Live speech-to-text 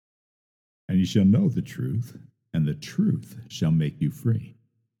and you shall know the truth, and the truth shall make you free.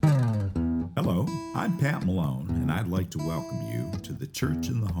 Hello, I'm Pat Malone, and I'd like to welcome you to the Church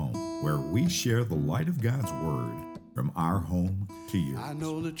in the Home, where we share the light of God's Word from our home to yours. I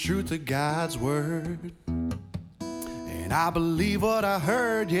know the truth of God's Word, and I believe what I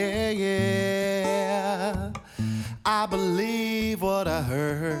heard, yeah. I believe what I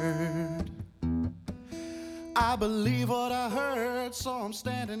heard. I believe what I heard, so I'm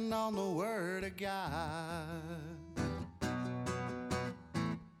standing on the Word of God.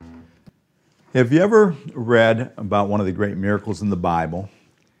 Have you ever read about one of the great miracles in the Bible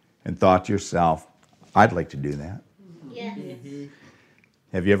and thought to yourself, I'd like to do that? Yes.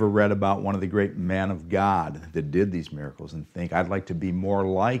 Have you ever read about one of the great men of God that did these miracles and think, I'd like to be more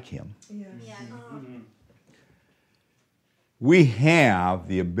like him? Yes. We have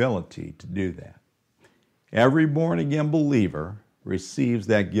the ability to do that. Every born-again believer receives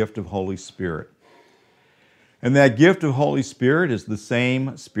that gift of Holy Spirit. And that gift of Holy Spirit is the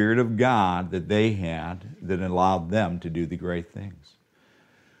same Spirit of God that they had that allowed them to do the great things.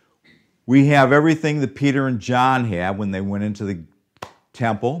 We have everything that Peter and John had when they went into the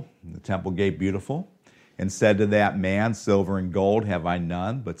temple gate beautiful, and said to that man, silver and gold have I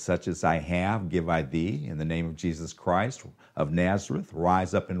none, but such as I have give I thee. In the name of Jesus Christ of Nazareth,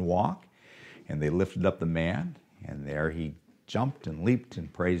 rise up and walk. And they lifted up the man, and there he jumped and leaped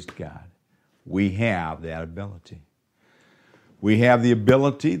and praised God. We have that ability. We have the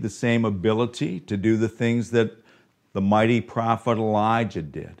ability, the same ability, to do the things that the mighty prophet Elijah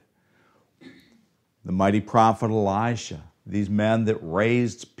did. The mighty prophet Elisha, these men that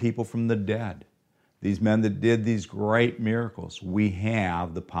raised people from the dead, these men that did these great miracles, we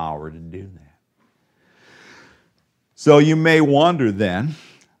have the power to do that. So you may wonder then,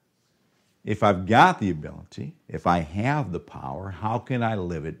 if I've got the ability, if I have the power, how can I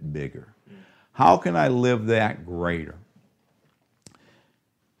live it bigger? How can I live that greater?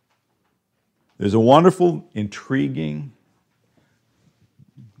 There's a wonderful, intriguing,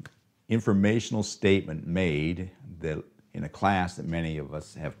 informational statement made that in a class that many of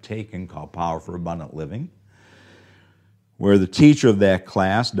us have taken called Power for Abundant Living, where the teacher of that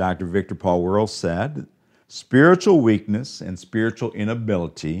class, Dr. Victor Paul Wuerl, said, spiritual weakness and spiritual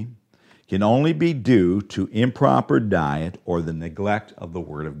inability can only be due to improper diet or the neglect of the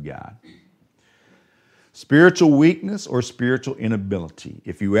Word of God. Spiritual weakness or spiritual inability.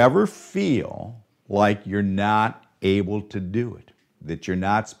 If you ever feel like you're not able to do it, that you're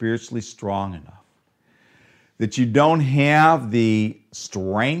not spiritually strong enough, that you don't have the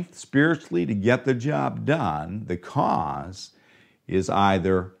strength spiritually to get the job done, the cause is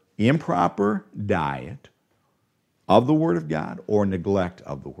either improper diet of the Word of God or neglect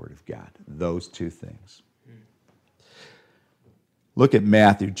of the Word of God. Those two things. Look at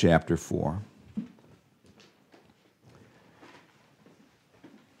Matthew chapter 4.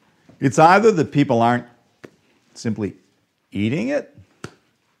 It's either that people aren't simply eating it,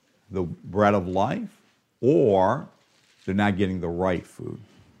 the bread of life, or they're not getting the right food.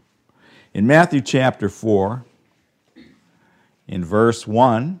 In Matthew chapter 4, in verse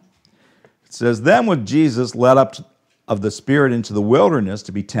 1, it says, Then was Jesus led up of the Spirit into the wilderness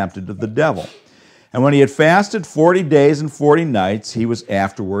to be tempted of the devil. And when he had fasted 40 days and 40 nights, he was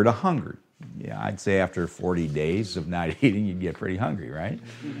afterward a-hungered. Yeah, I'd say after 40 days of not eating, you'd get pretty hungry, right?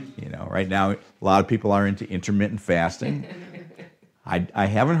 You know, right now, a lot of people are into intermittent fasting. I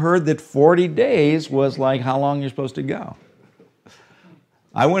haven't heard that 40 days was like how long you're supposed to go.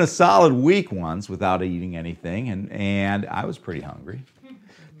 I went a solid week once without eating anything, and I was pretty hungry.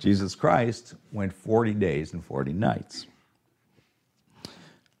 Jesus Christ went 40 days and 40 nights.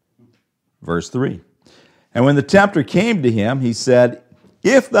 Verse 3. And when the tempter came to him, he said,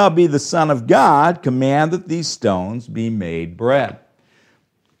 If thou be the Son of God, command that these stones be made bread.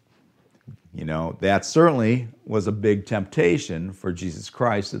 You know, that certainly was a big temptation for Jesus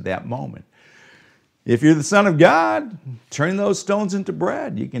Christ at that moment. If you're the Son of God, turn those stones into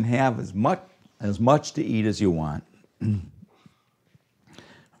bread. You can have as much to eat as you want.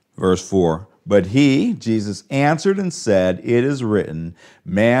 Verse 4, But he, Jesus, answered and said, It is written,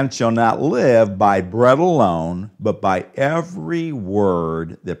 Man shall not live by bread alone, but by every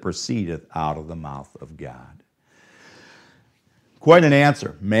word that proceedeth out of the mouth of God. Quite an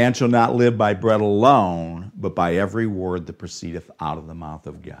answer. Man shall not live by bread alone, but by every word that proceedeth out of the mouth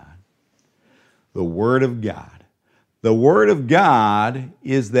of God. The Word of God. The Word of God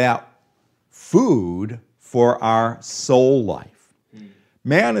is that food for our soul life.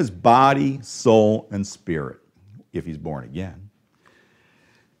 Man is body, soul, and spirit, if he's born again.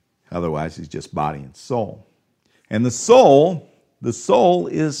 Otherwise, he's just body and soul. And the soul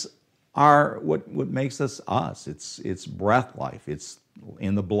is are what makes us us. It's breath life. It's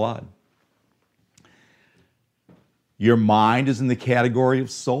in the blood. Your mind is in the category of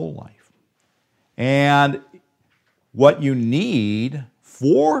soul life. And what you need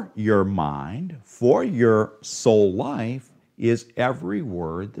for your mind, for your soul life, is every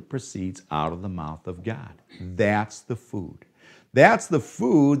word that proceeds out of the mouth of God. That's the food. That's the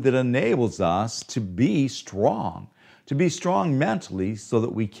food that enables us to be strong mentally so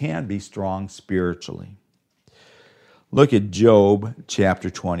that we can be strong spiritually. Look at Job chapter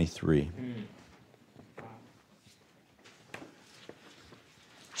 23.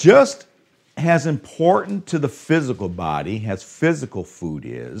 Just as important to the physical body as physical food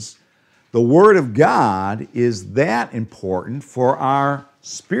is, the Word of God is that important for our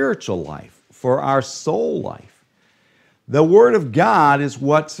spiritual life, for our soul life. The Word of God is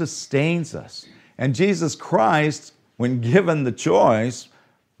what sustains us. And Jesus Christ, when given the choice,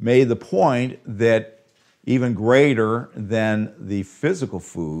 made the point that even greater than the physical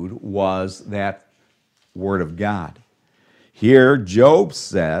food was that Word of God. Here, Job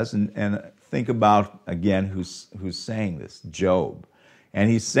says, and think about, again, who's saying this, Job. And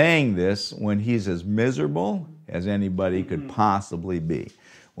he's saying this when he's as miserable as anybody could possibly be.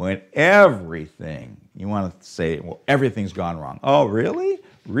 When everything, you want to say, well, everything's gone wrong. Oh, really?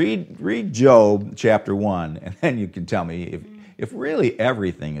 Read Job chapter 1, and then you can tell me if really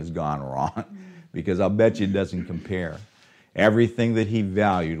everything has gone wrong, because I'll bet you it doesn't compare. Everything that he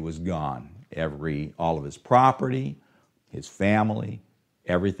valued was gone. All of his property, his family,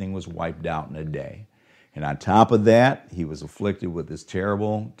 everything was wiped out in a day. And on top of that, he was afflicted with this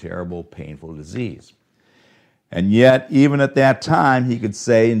terrible, terrible, painful disease. And yet, even at that time, he could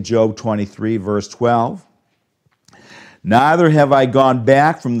say in Job 23, verse 12, "Neither have I gone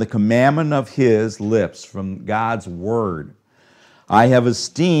back from the commandment of his lips," from God's word. "I have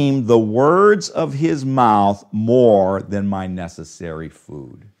esteemed the words of his mouth more than my necessary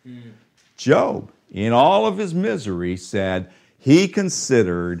food." Job, in all of his misery, said he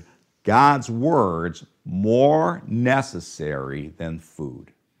considered God's words more necessary than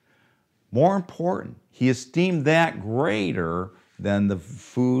food. More important. He esteemed that greater than the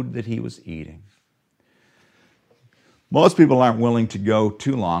food that he was eating. Most people aren't willing to go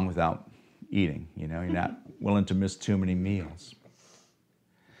too long without eating. You're not willing to miss too many meals.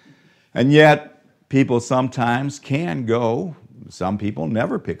 And yet, people sometimes can go. Some people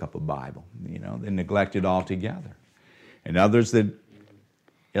never pick up a Bible. They neglect it altogether. And others that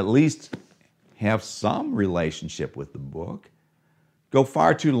at least have some relationship with the book go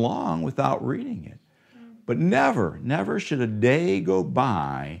far too long without reading it. But never should a day go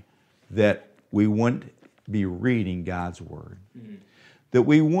by that we wouldn't be reading God's Word. That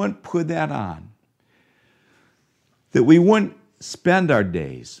we wouldn't put that on. That we wouldn't spend our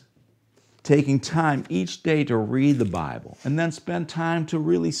days taking time each day to read the Bible and then spend time to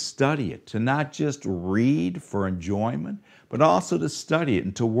really study it, to not just read for enjoyment, but also to study it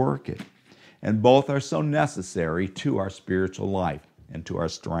and to work it. And both are so necessary to our spiritual life and to our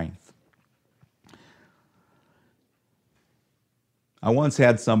strength. I once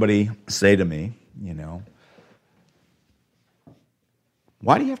had somebody say to me,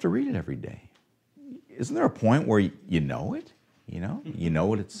 "Why do you have to read it every day? Isn't there a point where you know it? You know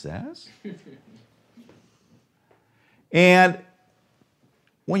what it says?" And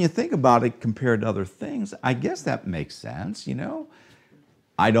when you think about it compared to other things, I guess that makes sense,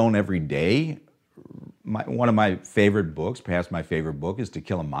 I don't every day. One of my favorite books, perhaps my favorite book, is To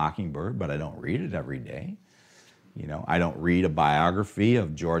Kill a Mockingbird, but I don't read it every day. I don't read a biography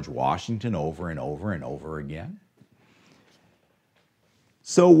of George Washington over and over and over again.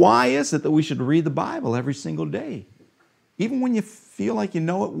 So why is it that we should read the Bible every single day, even when you feel like you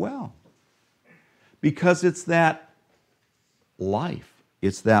know it well? Because it's that life.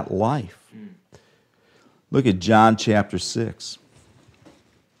 It's that life. Look at John chapter 6.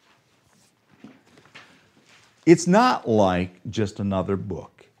 It's not like just another book.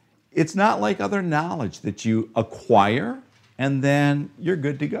 It's not like other knowledge that you acquire and then you're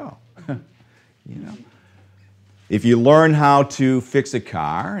good to go. If you learn how to fix a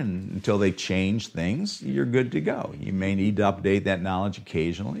car until they change things, you're good to go. You may need to update that knowledge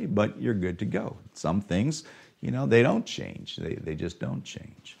occasionally, but you're good to go. Some things, they don't change. They just don't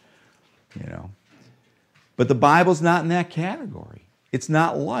change. But the Bible's not in that category. It's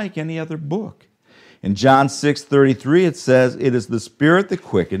not like any other book. In John 6:33, it says, "It is the Spirit that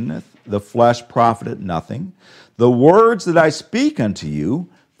quickeneth, the flesh profiteth nothing. The words that I speak unto you,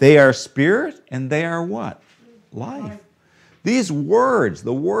 they are spirit, and they are" what? Life. These words,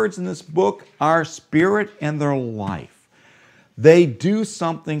 the words in this book, are spirit and they're life. They do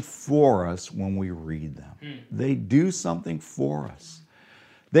something for us when we read them. They do something for us.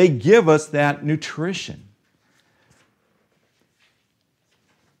 They give us that nutrition.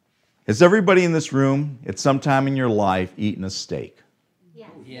 Has everybody in this room at some time in your life eaten a steak?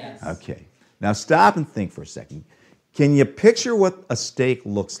 Yes. Okay. Now stop and think for a second. Can you picture what a steak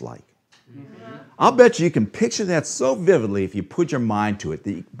looks like? I'll bet you can picture that so vividly if you put your mind to it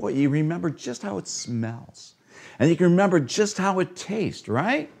that you remember just how it smells. And you can remember just how it tastes,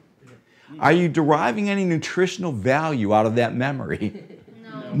 right? Are you deriving any nutritional value out of that memory?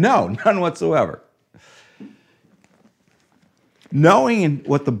 No, none whatsoever. Knowing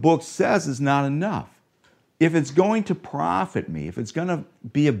what the book says is not enough. If it's going to profit me, if it's going to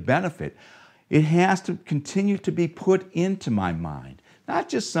be a benefit, it has to continue to be put into my mind. Not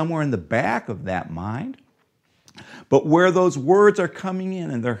just somewhere in the back of that mind, but where those words are coming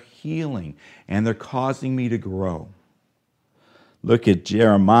in and they're healing and they're causing me to grow. Look at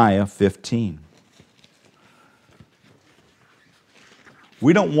Jeremiah 15.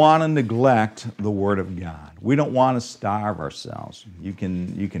 We don't want to neglect the Word of God. We don't want to starve ourselves. You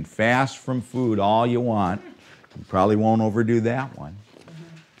can fast from food all you want. You probably won't overdo that one.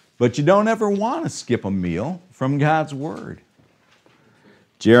 But you don't ever want to skip a meal from God's Word.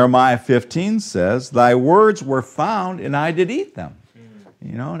 Jeremiah 15 says, "Thy words were found, and I did eat them."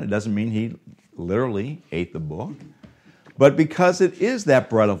 You know, and it doesn't mean he literally ate the book. But because it is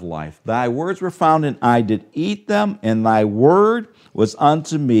that bread of life, thy words were found, and I did eat them, and thy word was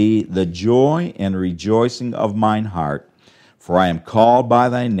unto me the joy and rejoicing of mine heart, for I am called by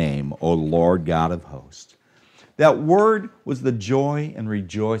thy name, O Lord God of hosts. That word was the joy and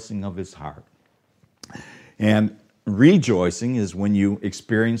rejoicing of his heart. And rejoicing is when you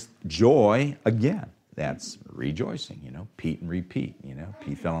experience joy again. That's rejoicing, Pete and repeat,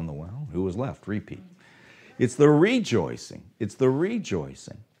 Pete fell in the well, who was left? Repeat. It's the rejoicing. It's the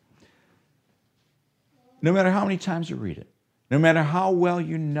rejoicing. No matter how many times you read it, no matter how well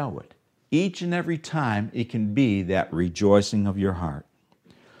you know it, each and every time it can be that rejoicing of your heart.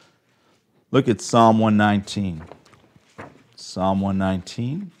 Look at Psalm 119. Psalm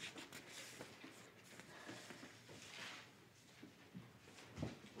 119.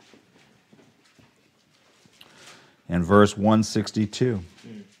 And verse 162.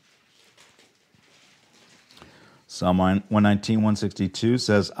 Psalm 119, 162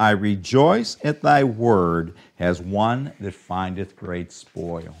 says, "I rejoice at thy word as one that findeth great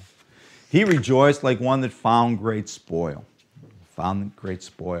spoil." He rejoiced like one that found great spoil. Found great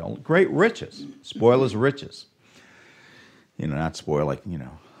spoil. Great riches. Spoil is riches. Not spoil like,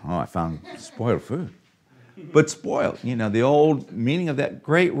 I found spoiled food. But spoil, the old meaning of that,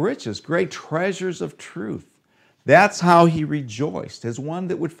 great riches, great treasures of truth. That's how he rejoiced, as one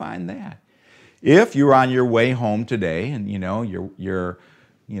that would find that. If you're on your way home today and you're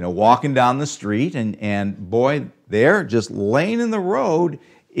walking down the street and boy, there just laying in the road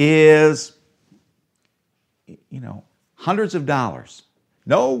is hundreds of dollars.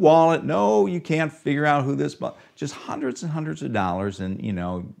 No wallet, no, you can't figure out who this, but just hundreds and hundreds of dollars, and you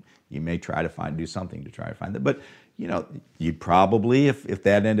may try to do something to try to find that. But you'd probably, if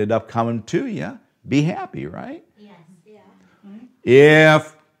that ended up coming to you, be happy, right? Yes. Yeah.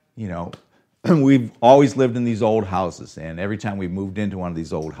 If we've always lived in these old houses, and every time we moved into one of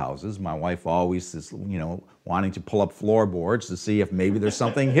these old houses, my wife always is, wanting to pull up floorboards to see if maybe there's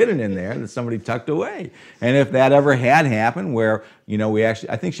something hidden in there that somebody tucked away. And if that ever had happened, where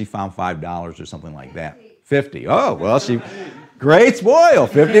I think she found $5 or something like that. 50. Oh, well, great spoil,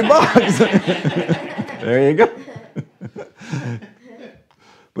 $50. There you go.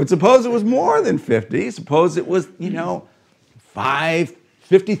 But suppose it was more than 50. Suppose it was,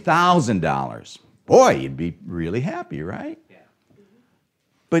 $50,000. Boy, you'd be really happy, right? Yeah.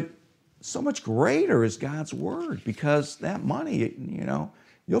 But so much greater is God's word, because that money,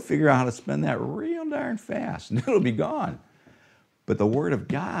 you'll figure out how to spend that real darn fast, and it'll be gone. But the word of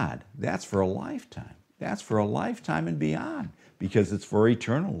God, that's for a lifetime. That's for a lifetime and beyond, because it's for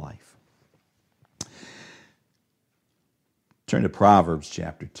eternal life. Turn to Proverbs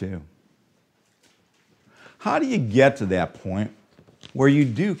chapter 2. How do you get to that point where you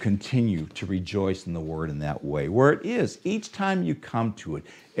do continue to rejoice in the Word in that way, where it is, each time you come to it,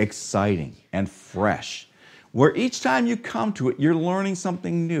 exciting and fresh, where each time you come to it, you're learning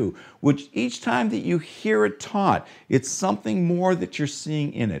something new, which each time that you hear it taught, it's something more that you're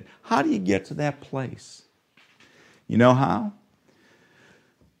seeing in it? How do you get to that place? You know how?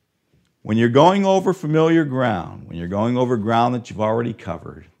 When you're going over familiar ground, when you're going over ground that you've already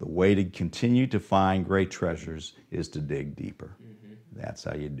covered, the way to continue to find great treasures is to dig deeper. That's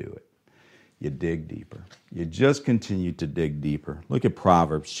how you do it. you dig deeper. You just continue to dig deeper. Look at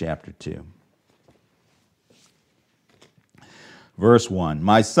Proverbs chapter 2. Verse 1,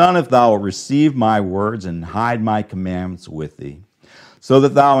 My son, if thou wilt receive my words and hide my commandments with thee, so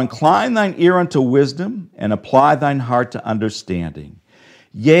that thou incline thine ear unto wisdom and apply thine heart to understanding.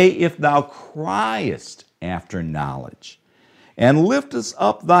 Yea, if thou criest after knowledge, and liftest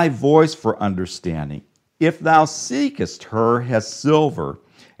up thy voice for understanding, if thou seekest her as silver,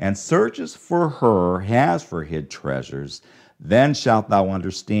 and searchest for her as for hid treasures, then shalt thou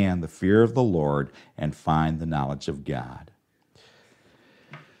understand the fear of the Lord and find the knowledge of God.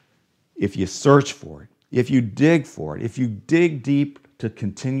 If you search for it, if you dig for it, if you dig deep to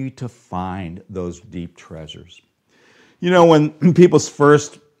continue to find those deep treasures. You know, when people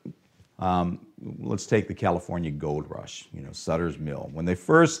first, let's take the California gold rush, Sutter's Mill. When they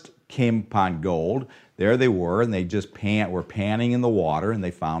first came upon gold, there they were, and they just were panning in the water, and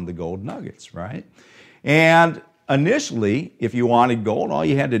they found the gold nuggets, right? And initially, if you wanted gold, all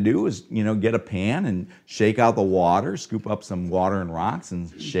you had to do was, get a pan and shake out the water, scoop up some water and rocks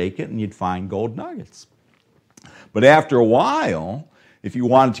and shake it, and you'd find gold nuggets. But after a while, if you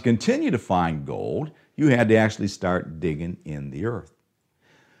wanted to continue to find gold, you had to actually start digging in the earth.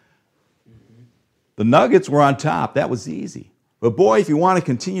 The nuggets were on top. That was easy. But boy, if you want to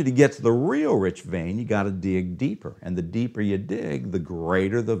continue to get to the real rich vein, you got to dig deeper. And the deeper you dig, the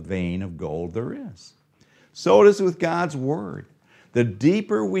greater the vein of gold there is. So it is with God's Word. The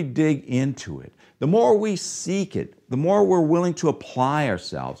deeper we dig into it, the more we seek it, the more we're willing to apply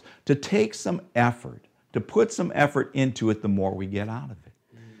ourselves, to take some effort, to put some effort into it, the more we get out of it.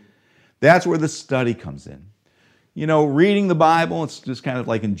 That's where the study comes in. Reading the Bible, it's just kind of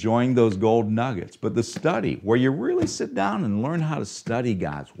like enjoying those gold nuggets. But the study, where you really sit down and learn how to study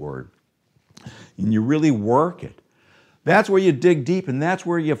God's Word, and you really work it, that's where you dig deep, and that's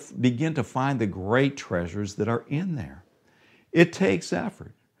where you begin to find the great treasures that are in there. It takes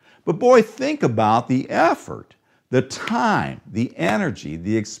effort. But boy, think about the effort, the time, the energy,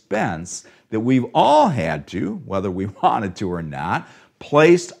 the expense that we've all had to, whether we wanted to or not,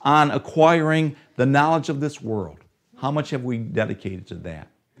 placed on acquiring the knowledge of this world. How much have we dedicated to that?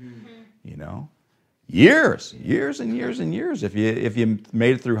 Years and years and years. If you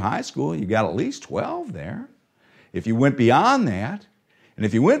made it through high school, you got at least 12 there. If you went beyond that,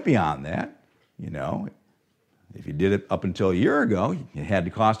 if you did it up until a year ago, it had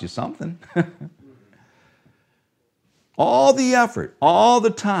to cost you something. All the effort, all the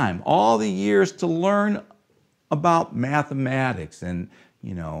time, all the years to learn about mathematics and,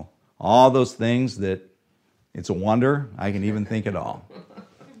 all those things that it's a wonder I can even think at all.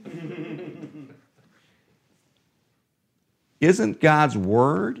 Isn't God's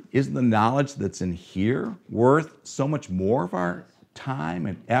Word, isn't the knowledge that's in here worth so much more of our time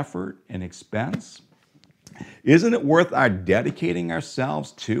and effort and expense? Isn't it worth our dedicating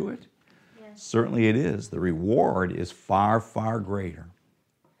ourselves to it? Yes. Certainly it is. The reward is far, far greater.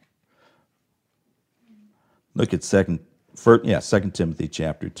 Look at 2 Timothy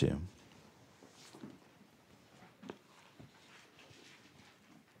chapter 2.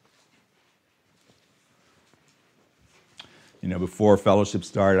 Before fellowship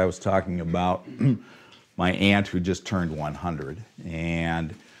started, I was talking about my aunt who just turned 100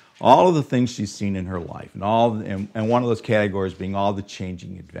 and all of the things she's seen in her life, and one of those categories being all the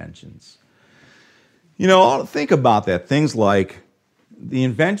changing inventions. Think about that. Things like the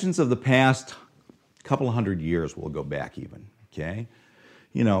inventions of the past couple of hundred years, we'll go back even, okay?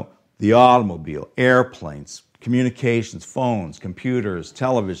 The automobile, airplanes, communications, phones, computers,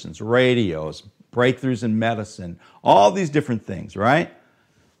 televisions, radios, breakthroughs in medicine, all these different things, right?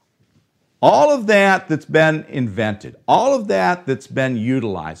 All of that that's been invented, all of that that's been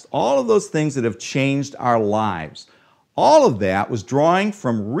utilized, all of those things that have changed our lives, all of that was drawing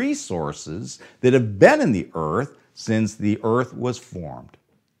from resources that have been in the earth since the earth was formed.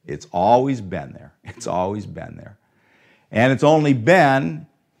 It's always been there. It's always been there. And it's only been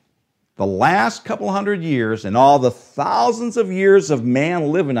the last couple hundred years and all the thousands of years of man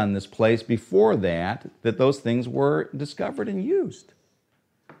living on this place before that those things were discovered and used.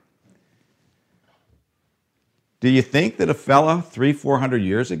 Do you think that a fellow 300-400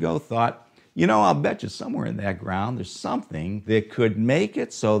 years ago thought, I'll bet you somewhere in that ground there's something that could make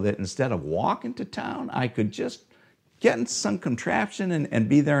it so that instead of walking to town, I could just get in some contraption and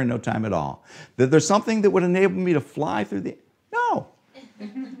be there in no time at all? That there's something that would enable me to fly through the... No.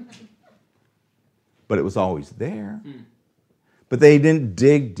 But it was always there. But they didn't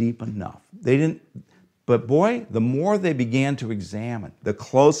dig deep enough. But boy, the more they began to examine, the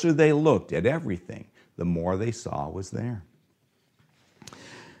closer they looked at everything, the more they saw was there.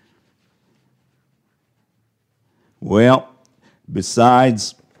 Well,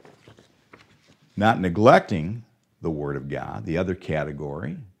 besides not neglecting the Word of God, the other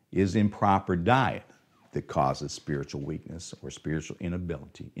category is improper diet that causes spiritual weakness or spiritual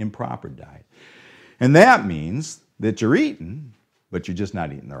inability. Improper diet. And that means that you're eating, but you're just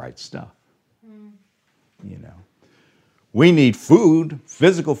not eating the right stuff. You know, we need food,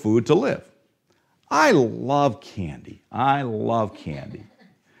 physical food, to live. I love candy. I love candy.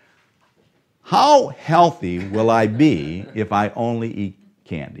 How healthy will I be if I only eat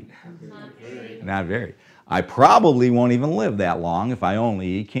candy? Not very. I probably won't even live that long if I only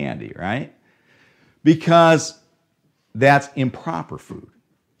eat candy, right? Because that's improper food.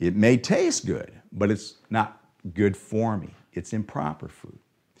 It may taste good, but it's not good for me. It's improper food.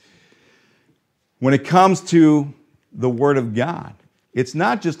 When it comes to the Word of God, it's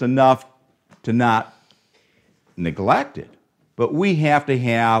not just enough to not neglect it, but we have to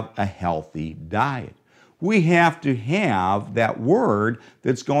have a healthy diet. We have to have that Word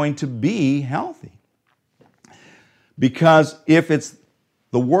that's going to be healthy. Because if it's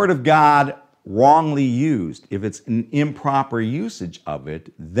the Word of God wrongly used, if it's an improper usage of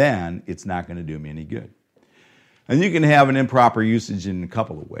it, then it's not going to do me any good. And you can have an improper usage in a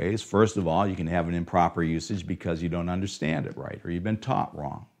couple of ways. First of all, you can have an improper usage because you don't understand it right, or you've been taught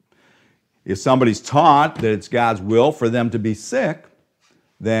wrong. If somebody's taught that it's God's will for them to be sick,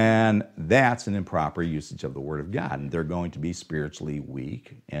 then that's an improper usage of the Word of God, and they're going to be spiritually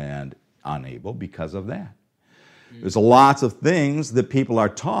weak and unable because of that. There's lots of things that people are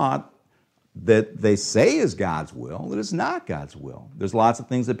taught that they say is God's will, that is not God's will. There's lots of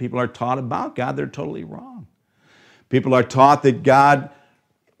things that people are taught about God that are totally wrong. People are taught that God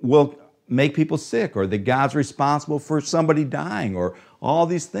will make people sick, or that God's responsible for somebody dying, or all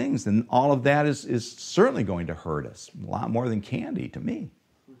these things. And all of that is certainly going to hurt us, a lot more than candy to me.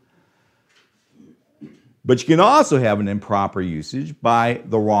 But you can also have an improper usage by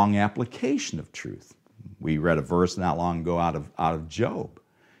the wrong application of truth. We read a verse not long ago out of Job.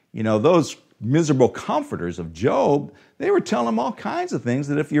 You know, those miserable comforters of Job, they were telling him all kinds of things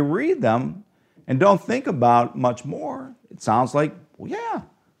that if you read them and don't think about much more, it sounds like, well, yeah,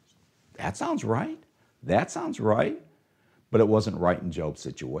 that sounds right. That sounds right. But it wasn't right in Job's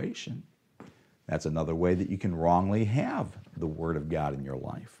situation. That's another way that you can wrongly have the Word of God in your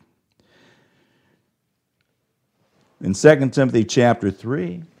life. In 2 Timothy chapter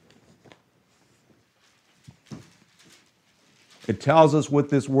 3, it tells us what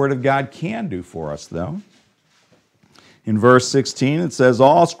this Word of God can do for us, though. In verse 16, it says,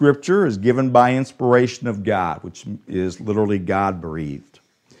 all Scripture is given by inspiration of God, which is literally God-breathed.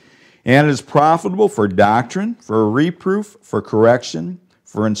 And it is profitable for doctrine, for reproof, for correction,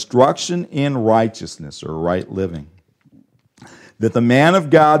 for instruction in righteousness, or right living, that the man of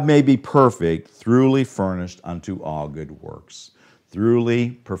God may be perfect, thoroughly furnished unto all good works.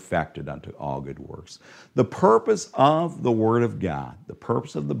 Thoroughly perfected unto all good works. The purpose of the Word of God, the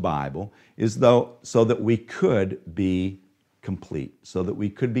purpose of the Bible, is so that we could be complete, so that we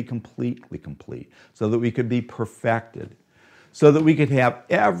could be completely complete, so that we could be perfected, so that we could have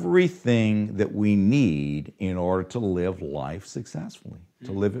everything that we need in order to live life successfully,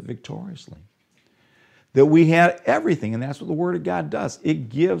 to live it victoriously. That we had everything, and that's what the Word of God does. It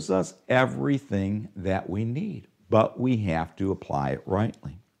gives us everything that we need, but we have to apply it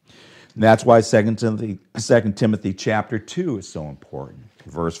rightly. And that's why 2 Timothy chapter 2 is so important.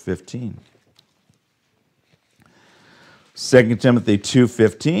 Verse 15. 2 Timothy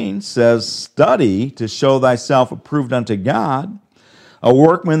 2:15 says, study to show thyself approved unto God, a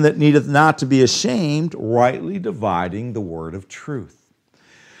workman that needeth not to be ashamed, rightly dividing the word of truth.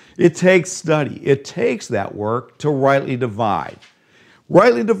 It takes study. It takes that work to rightly divide.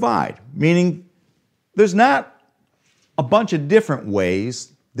 Rightly divide, meaning there's not a bunch of different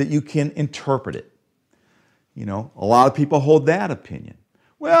ways that you can interpret it. You know, a lot of people hold that opinion.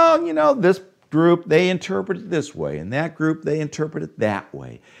 Well, you know, this group, they interpret it this way, and that group, they interpret it that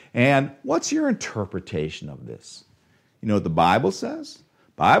way. And what's your interpretation of this? You know what the Bible says?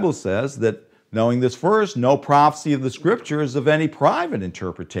 The Bible says that, knowing this first, no prophecy of the Scripture is of any private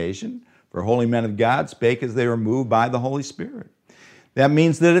interpretation, for holy men of God spake as they were moved by the Holy Spirit. That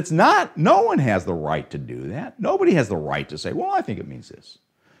means that it's not, no one has the right to do that. Nobody has the right to say, well, I think it means this.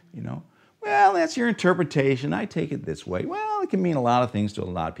 You know, well, that's your interpretation. I take it this way. Well, it can mean a lot of things to a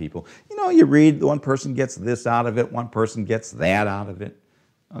lot of people. You know, you read, one person gets this out of it, one person gets that out of it.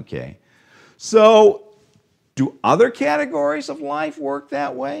 Okay. So, do other categories of life work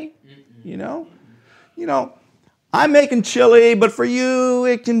that way? You know, I'm making chili, but for you,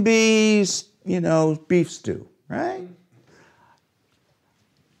 it can be, beef stew, right?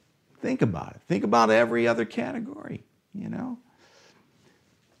 Think about it. Think about every other category, you know.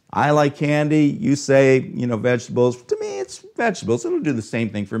 I like candy. You say, vegetables. To me, it's vegetables. It'll do the same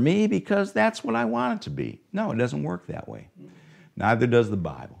thing for me because that's what I want it to be. No, it doesn't work that way. Neither does the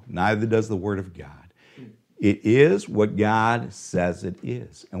Bible. Neither does the Word of God. It is what God says it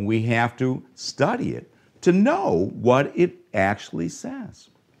is. And we have to study it to know what it actually says.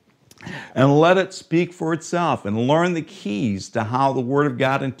 And let it speak for itself and learn the keys to how the Word of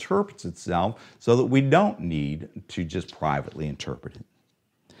God interprets itself so that we don't need to just privately interpret it.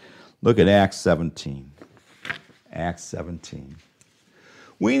 Look at Acts 17. Acts 17.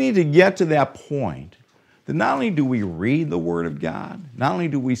 We need to get to that point that not only do we read the Word of God, not only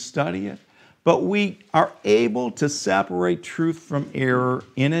do we study it, but we are able to separate truth from error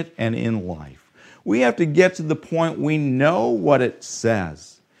in it and in life. We have to get to the point we know what it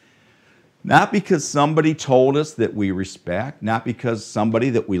says. Not because somebody told us that we respect, not because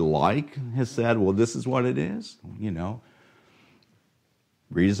somebody that we like has said, well, this is what it is,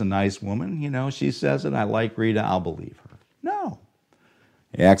 Rita's a nice woman, she says it, I like Rita, I'll believe her. No.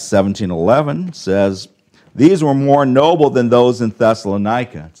 Acts 17:11 says, these were more noble than those in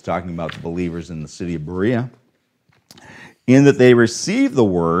Thessalonica. It's talking about the believers in the city of Berea. In that they received the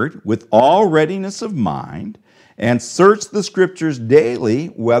word with all readiness of mind and searched the scriptures daily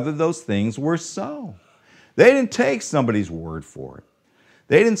whether those things were so. They didn't take somebody's word for it.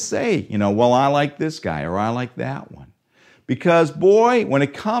 They didn't say, well, I like this guy or I like that one. Because, boy, when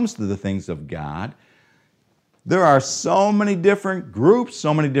it comes to the things of God, there are so many different groups,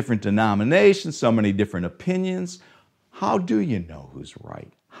 so many different denominations, so many different opinions. How do you know who's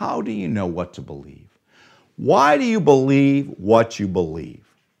right? How do you know what to believe? Why do you believe what you believe?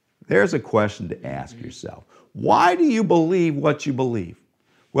 There's a question to ask yourself. Why do you believe what you believe?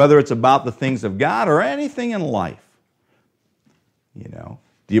 Whether it's about the things of God or anything in life. Do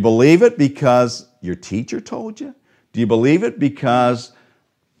you believe it because your teacher told you? Do you believe it because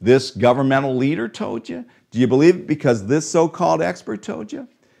this governmental leader told you? Do you believe it because this so-called expert told you?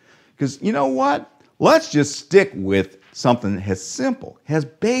 Because you know what? Let's just stick with something that has simple, has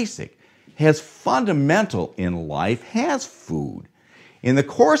basic, has fundamental in life, has food. In the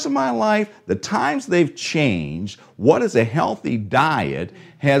course of my life, the times they've changed, what is a healthy diet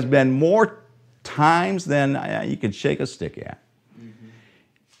has been more times than you can shake a stick at.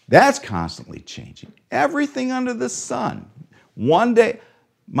 That's constantly changing. Everything under the sun. One day,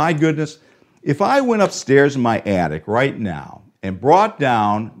 my goodness, if I went upstairs in my attic right now and brought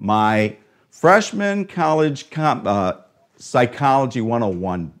down my freshman college Psychology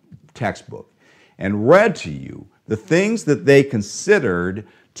 101 textbook and read to you the things that they considered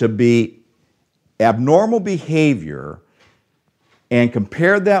to be abnormal behavior and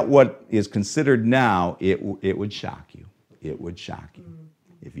compared that what is considered now, it would shock you. It would shock you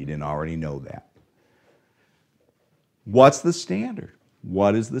if you didn't already know that. What's the standard?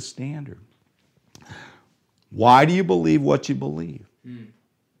 What is the standard? Why do you believe what you believe?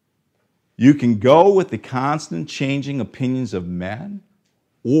 You can go with the constant changing opinions of men,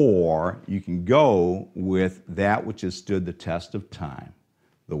 or you can go with that which has stood the test of time,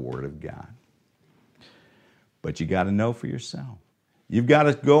 the Word of God. But you got to know for yourself. You've got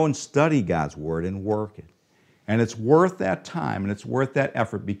to go and study God's Word and work it. And it's worth that time and it's worth that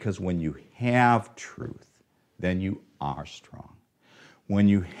effort because when you have truth, then you are strong. When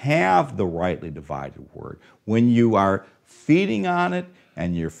you have the rightly divided word, when you are feeding on it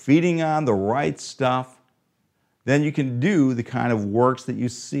and you're feeding on the right stuff, then you can do the kind of works that you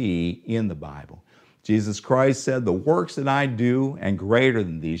see in the Bible. Jesus Christ said, the works that I do and greater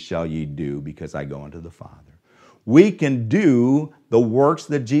than these shall ye do because I go unto the Father. We can do the works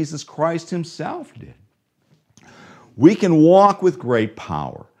that Jesus Christ himself did. We can walk with great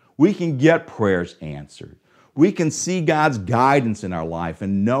power. We can get prayers answered. We can see God's guidance in our life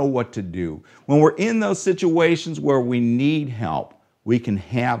and know what to do. When we're in those situations where we need help, we can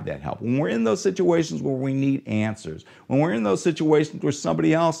have that help. When we're in those situations where we need answers, when we're in those situations where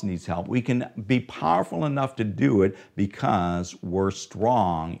somebody else needs help, we can be powerful enough to do it because we're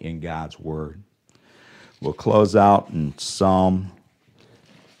strong in God's Word. We'll close out in Psalm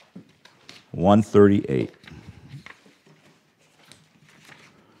 138.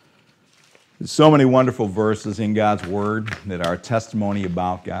 There's so many wonderful verses in God's Word that are a testimony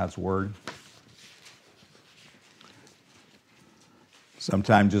about God's Word.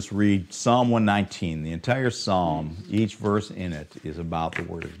 Sometimes just read Psalm 119. The entire psalm, each verse in it is about the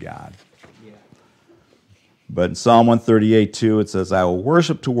Word of God. Yeah. But in Psalm 138, too, it says, I will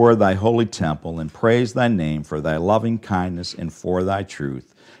worship toward thy holy temple and praise thy name for thy loving kindness and for thy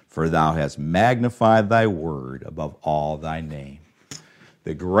truth, for thou hast magnified thy word above all thy name.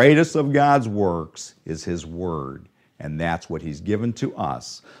 The greatest of God's works is His Word, and that's what He's given to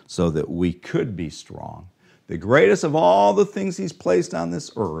us so that we could be strong. The greatest of all the things He's placed on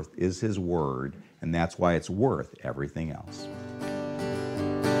this earth is His Word, and that's why it's worth everything else.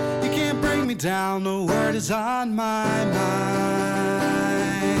 You can't bring me down, the Word is on my mind.